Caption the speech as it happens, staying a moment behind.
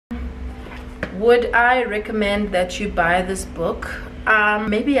Would I recommend that you buy this book?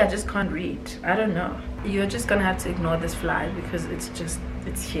 Maybe I just can't read. I don't know. You're just gonna have to ignore this fly because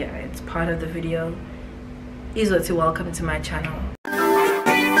it's here. It's part of the video. Izoti, welcome to my channel.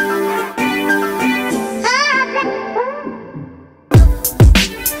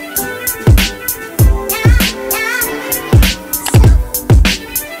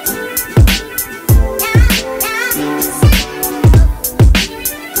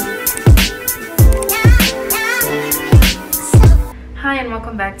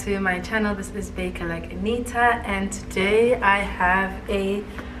 Welcome back to my channel. This is Baker Like Anita, and today I have a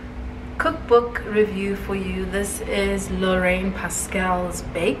cookbook review for you. This is Lorraine Pascale's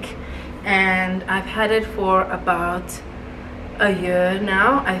Bake, and I've had it for about a year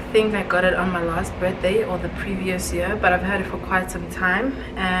now. I think I got it on my last birthday or the previous year, but I've had it for quite some time,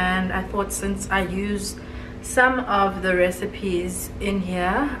 and I thought since I use some of the recipes in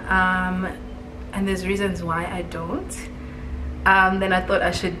here and there's reasons why I don't, then I thought I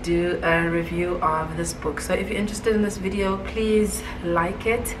should do a review of this book. So if you're interested in this video, please like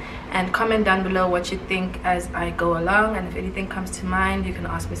it and comment down below what you think as I go along, and if anything comes to mind you can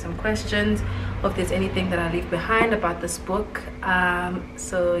ask me some questions, or if there's anything that I leave behind about this book.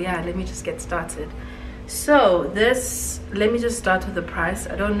 So yeah, let me just get started. So this, let me just start with the price.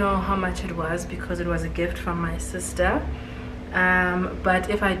 I don't know how much it was because it was a gift from my sister. But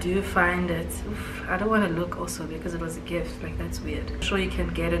if I do find it, I don't want to look also because it was a gift, like that's weird. I'm sure you can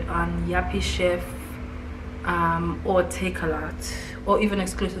get it on Yappy Chef or Take a Lot, or even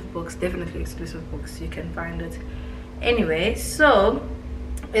exclusive books. Definitely exclusive books, you can find it. Anyway, so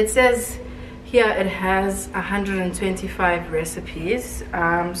it says here it has 125 recipes.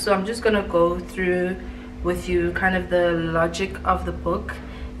 So I'm just gonna go through with you kind of the logic of the book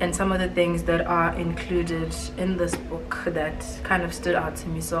and some of the things that are included in this book that kind of stood out to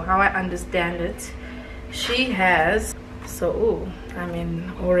me. So how I understand it, she has, I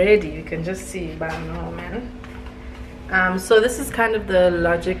mean already you can just see by now, man. So this is kind of the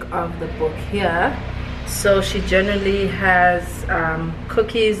logic of the book here. So she generally has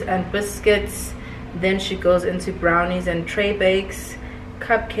cookies and biscuits, then she goes into brownies and tray bakes,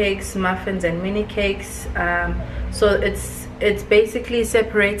 cupcakes, muffins and mini cakes. So it's basically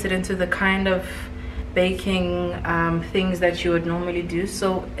separated into the kind of baking things that you would normally do.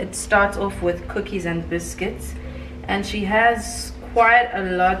 So it starts off with cookies and biscuits, and she has quite a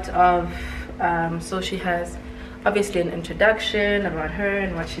lot of so she has obviously an introduction about her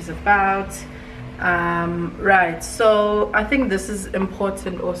and what she's about. Right, so I think this is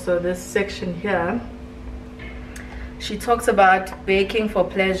important also, this section here. She talks about baking for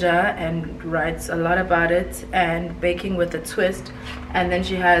pleasure and writes a lot about it, and baking with a twist, and then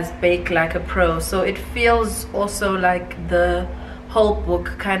she has bake like a pro. So it feels also like the whole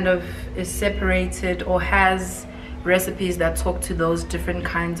book kind of is separated or has recipes that talk to those different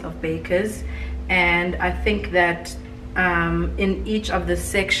kinds of bakers. And I think that in each of the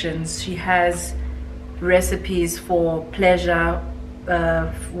sections she has recipes for pleasure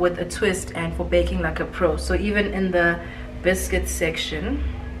with a twist and for baking like a pro. So even in the biscuit section,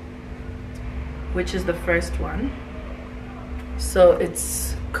 which is the first one, so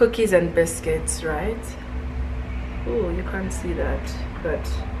it's cookies and biscuits, right? Oh, you can't see that, but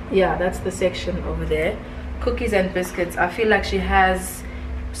yeah, that's the section over there, cookies and biscuits. I feel like she has,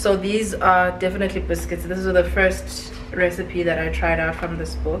 so these are definitely biscuits. This is the first recipe that I tried out from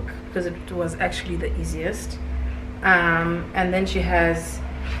this book because it was actually the easiest. And then she has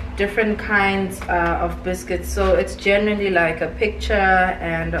different kinds of biscuits. So it's generally like a picture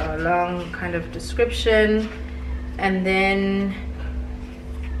and a long kind of description. And then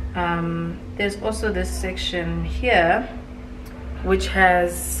there's also this section here which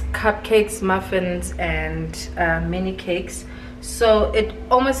has cupcakes, muffins and mini cakes. So it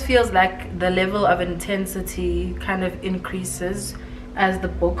almost feels like the level of intensity kind of increases as the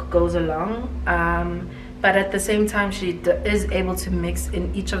book goes along. But at the same time she is able to mix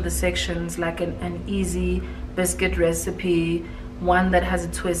in each of the sections like an easy biscuit recipe, one that has a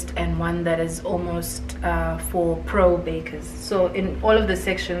twist, and one that is almost for pro bakers. So in all of the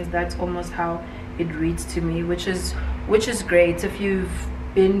sections, that's almost how it reads to me, which is great. If you've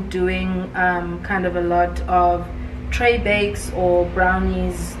been doing kind of a lot of tray bakes or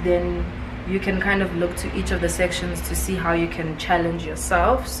brownies, then you can kind of look to each of the sections to see how you can challenge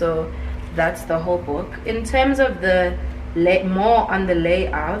yourself. So that's the whole book. In terms of the more on the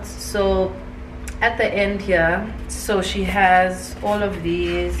layout, so at the end here, so she has all of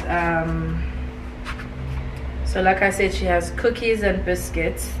these so like I said, she has cookies and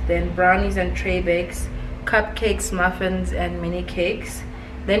biscuits, then brownies and tray bakes, cupcakes, muffins and mini cakes,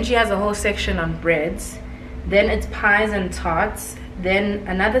 Then she has a whole section on breads. Then it's pies and tarts. Then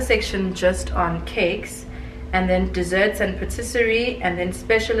another section just on cakes, and then desserts and patisserie, and then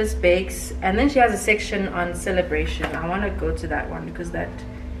specialist bakes. And then she has a section on celebration. I want to go to that one because that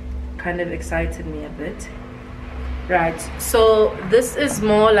kind of excited me a bit. Right, so this is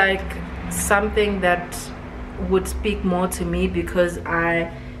more like something that would speak more to me because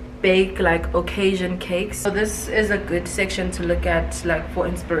I bake like occasion cakes. So this is a good section to look at like for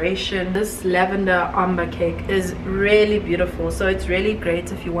inspiration. This lavender amber cake is really beautiful, so it's really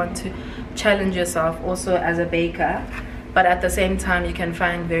great if you want to challenge yourself also as a baker, but at the same time you can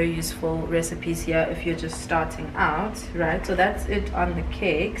find very useful recipes here if you're just starting out, right? So that's it on the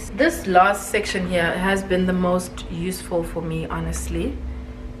cakes. This last section here has been the most useful for me, honestly.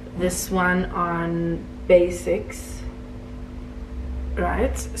 This one on basics,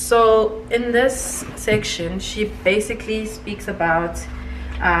 right? So in this section she basically speaks about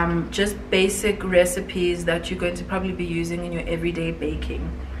just basic recipes that you're going to probably be using in your everyday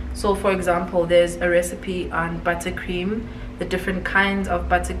baking. So for example, there's a recipe on buttercream, the different kinds of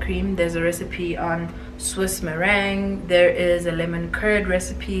buttercream. There's a recipe on Swiss meringue. There is a lemon curd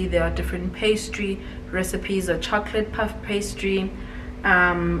recipe. There are different pastry recipes, a chocolate puff pastry,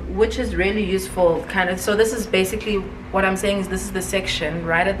 which is really useful kind of. So this is basically what I'm saying is this is the section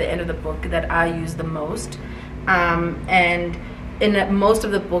right at the end of the book that I use the most, and in most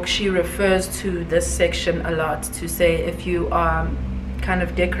of the book she refers to this section a lot to say if you are kind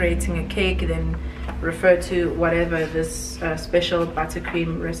of decorating a cake, then refer to whatever this special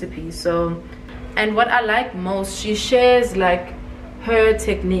buttercream recipe. So, and what I like most, she shares like her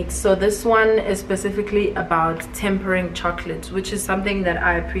techniques. So this one is specifically about tempering chocolate, which is something that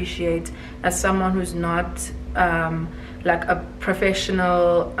I appreciate as someone who's not like a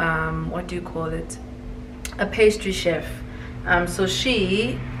professional what do you call it, a pastry chef. So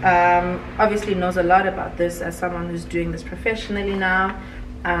she obviously knows a lot about this as someone who's doing this professionally now,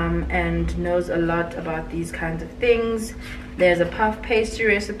 and knows a lot about these kinds of things. There's a puff pastry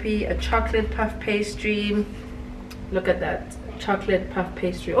recipe, a chocolate puff pastry. Look at that chocolate puff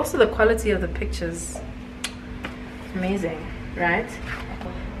pastry. Also the quality of the pictures, amazing, right?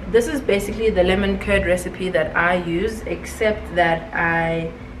 This is basically the lemon curd recipe that I use, except that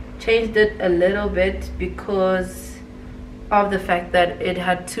I changed it a little bit because of the fact that it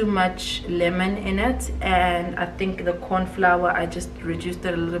had too much lemon in it, and I think the corn flour, I just reduced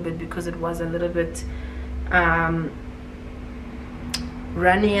it a little bit because it was a little bit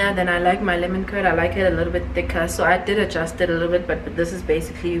runnier than I like my lemon curd. I like it a little bit thicker, so I did adjust it a little bit, but this is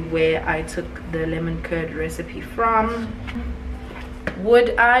basically where I took the lemon curd recipe from.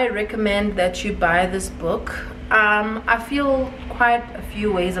 Would I recommend that you buy this book? I feel quite a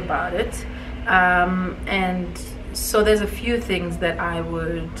few ways about it, and so there's a few things that I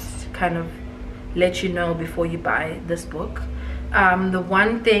would kind of let you know before you buy this book. The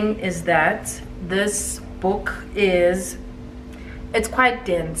one thing is that this book it's quite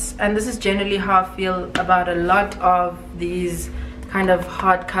dense, and this is generally how I feel about a lot of these kind of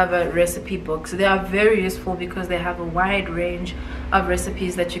hardcover recipe books. They are very useful because they have a wide range of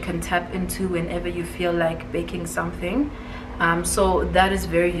recipes that you can tap into whenever you feel like baking something. So that is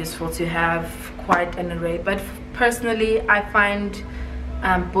very useful to have quite an array. But personally, I find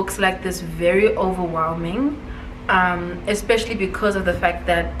books like this very overwhelming, especially because of the fact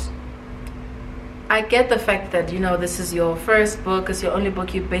that I get the fact that, you know, this is your first book, it's your only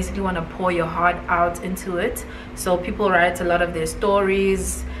book, you basically want to pour your heart out into it. So people write a lot of their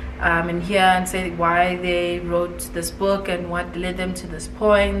stories in here and say why they wrote this book and what led them to this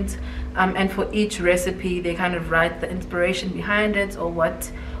point, and for each recipe they kind of write the inspiration behind it, or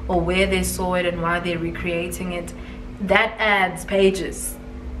where they saw it and why they're recreating it. That adds pages,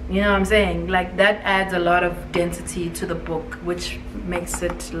 you know what I'm saying? Like, that adds a lot of density to the book, which makes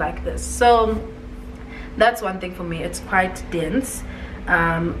it like this. So that's one thing for me, it's quite dense.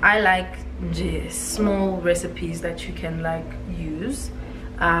 I like small recipes that you can like use,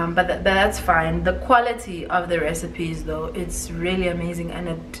 but that's fine. The quality of the recipes though, it's really amazing, and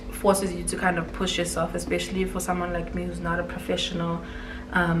it forces you to kind of push yourself, especially for someone like me who's not a professional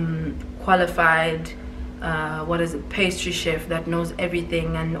qualified pastry chef that knows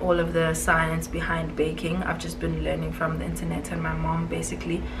everything and all of the science behind baking. I've just been learning from the internet and my mom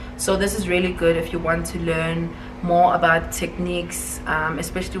basically. So this is really good if you want to learn more about techniques,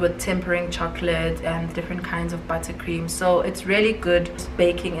 especially with tempering chocolate and different kinds of buttercream. So it's really good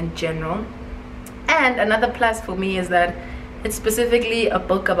baking in general. And another plus for me is that it's specifically a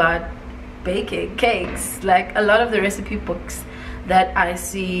book about baking cakes. Like, a lot of the recipe books that I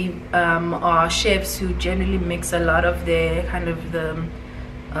see are chefs who generally mix a lot of their kind of the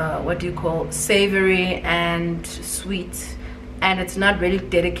what do you call, savory and sweet, and it's not really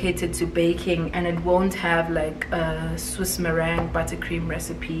dedicated to baking, and it won't have like a Swiss meringue buttercream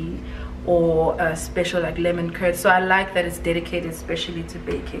recipe or a special like lemon curd. So I like that it's dedicated especially to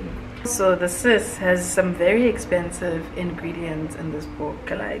baking. So the sis has some very expensive ingredients in this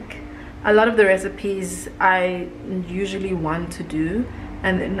book. Like a lot of the recipes I usually want to do,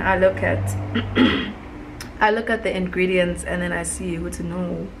 and then I look at I look at the ingredients and then I see,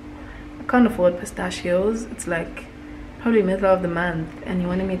 no, I can't afford pistachios. It's like probably middle of the month and you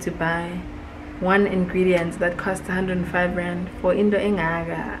wanted me to buy one ingredient that costs 105 rand for Indo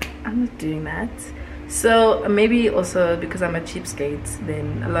Engaga. I'm not doing that. So maybe also because I'm a cheapskate,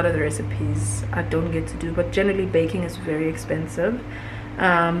 then a lot of the recipes I don't get to do, but generally baking is very expensive.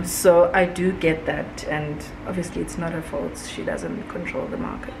 So I do get that, and obviously it's not her fault. She doesn't control the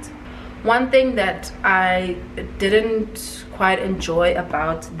market. One thing that I didn't quite enjoy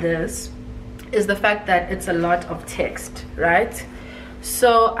about this is the fact that it's a lot of text, right?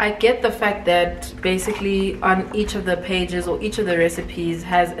 So I get the fact that basically on each of the pages or each of the recipes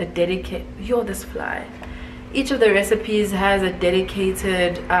has a dedicated, each of the recipes has a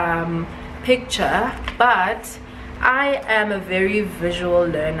dedicated picture, but I am a very visual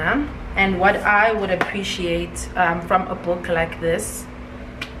learner, and what I would appreciate from a book like this,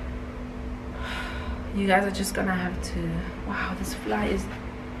 you guys are just gonna have to, wow, this fly is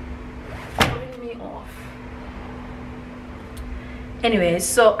throwing me off. Anyway,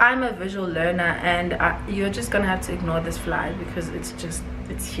 so I'm a visual learner, and you're just gonna have to ignore this fly because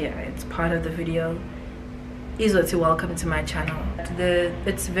it's here, it's part of the video. Izoti, welcome to my channel.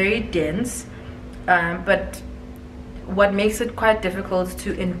 It's very dense, but what makes it quite difficult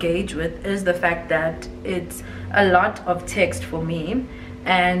to engage with is the fact that it's a lot of text for me,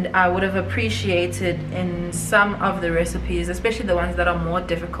 and I would have appreciated in some of the recipes, especially the ones that are more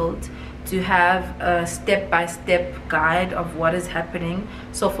difficult, to have a step-by-step guide of what is happening.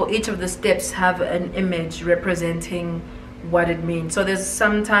 So for each of the steps have an image representing what it means. So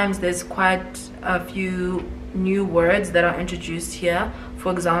sometimes there's quite a few new words that are introduced here.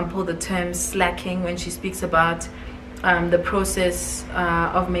 For example, the term slacking, when she speaks about the process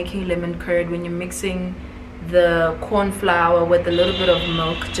of making lemon curd, when you're mixing the corn flour with a little bit of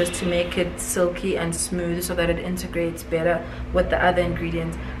milk just to make it silky and smooth so that it integrates better with the other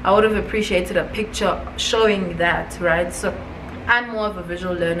ingredients. I would have appreciated a picture showing that, right? So I'm more of a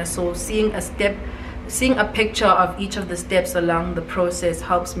visual learner, so seeing a picture of each of the steps along the process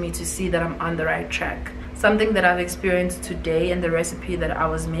helps me to see that I'm on the right track. Something that I've experienced today in the recipe that I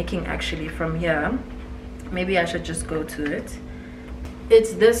was making actually from here, maybe I should just go to it.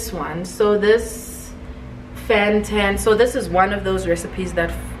 It's this one. So this Fantan, so this is one of those recipes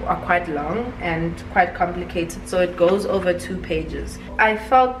that are quite long and quite complicated, so it goes over 2 pages. I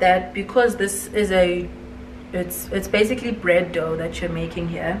felt that because this is it's basically bread dough that you're making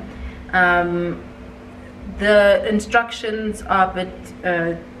here, the instructions are a bit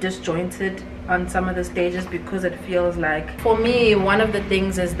disjointed on some of the stages, because it feels like, for me, one of the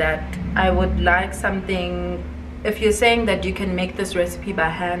things is that I would like something, if you're saying that you can make this recipe by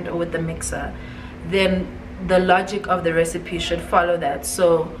hand or with the mixer, then the logic of the recipe should follow that.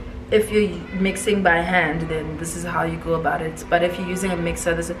 So if you're mixing by hand, then this is how you go about it. But if you're using a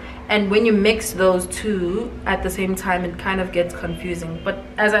mixer, and when you mix those two at the same time, it kind of gets confusing. But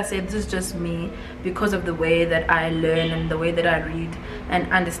as I said, this is just me, because of the way that I learn and the way that I read and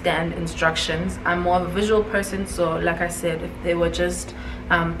understand instructions. I'm more of a visual person, so like I said, if they were just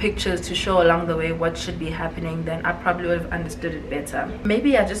pictures to show along the way what should be happening, then I probably would have understood it better.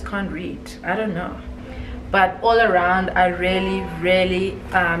 Maybe I just can't read, I don't know. But all around, I really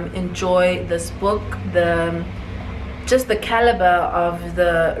enjoy this book. Just the caliber of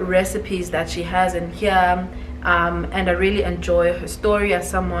the recipes that she has in here, and I really enjoy her story as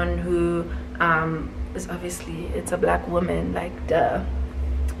someone who is obviously, it's a black woman, like duh.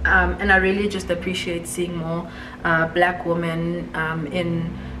 And I really just appreciate seeing more black women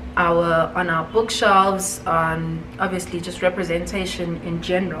on our bookshelves, on obviously just representation in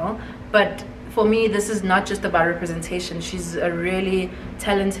general. But for me, this is not just about representation. She's a really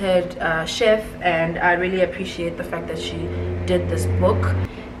talented chef, and I really appreciate the fact that she did this book.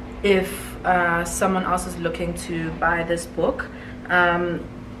 If someone else is looking to buy this book,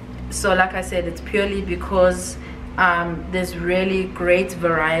 so like I said, it's purely because there's really great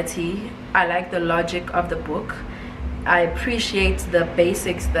variety. I like the logic of the book. I appreciate the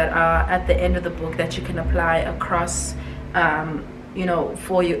basics that are at the end of the book that you can apply across you know,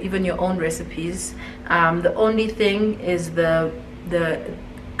 for even your own recipes. The only thing is the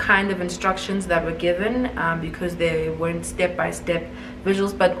kind of instructions that were given, because they weren't step-by-step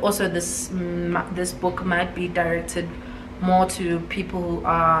visuals. But also this book might be directed more to people who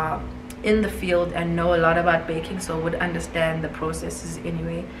are in the field and know a lot about baking, so would understand the processes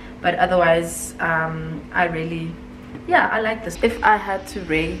anyway. But otherwise, I like this. If I had to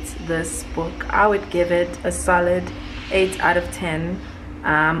rate this book, I would give it a solid 8 out of 10.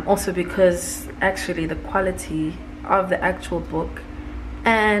 Also because actually the quality of the actual book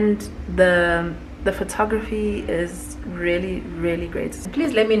and the photography is really, really great.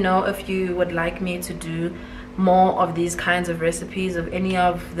 Please let me know if you would like me to do more of these kinds of recipes, of any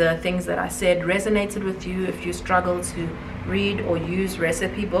of the things that I said resonated with you, if you struggle to read or use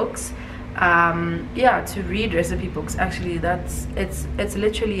recipe books. To read recipe books, actually it's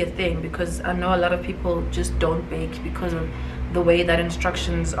literally a thing, because I know a lot of people just don't bake because of the way that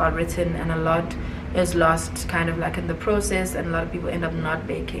instructions are written, and a lot is lost kind of like in the process, and a lot of people end up not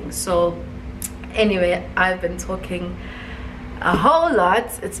baking. So anyway, I've been talking a whole lot.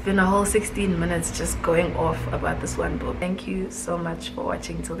 It's been a whole 16 minutes just going off about this one book. Thank you so much for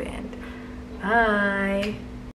watching till the end. Bye.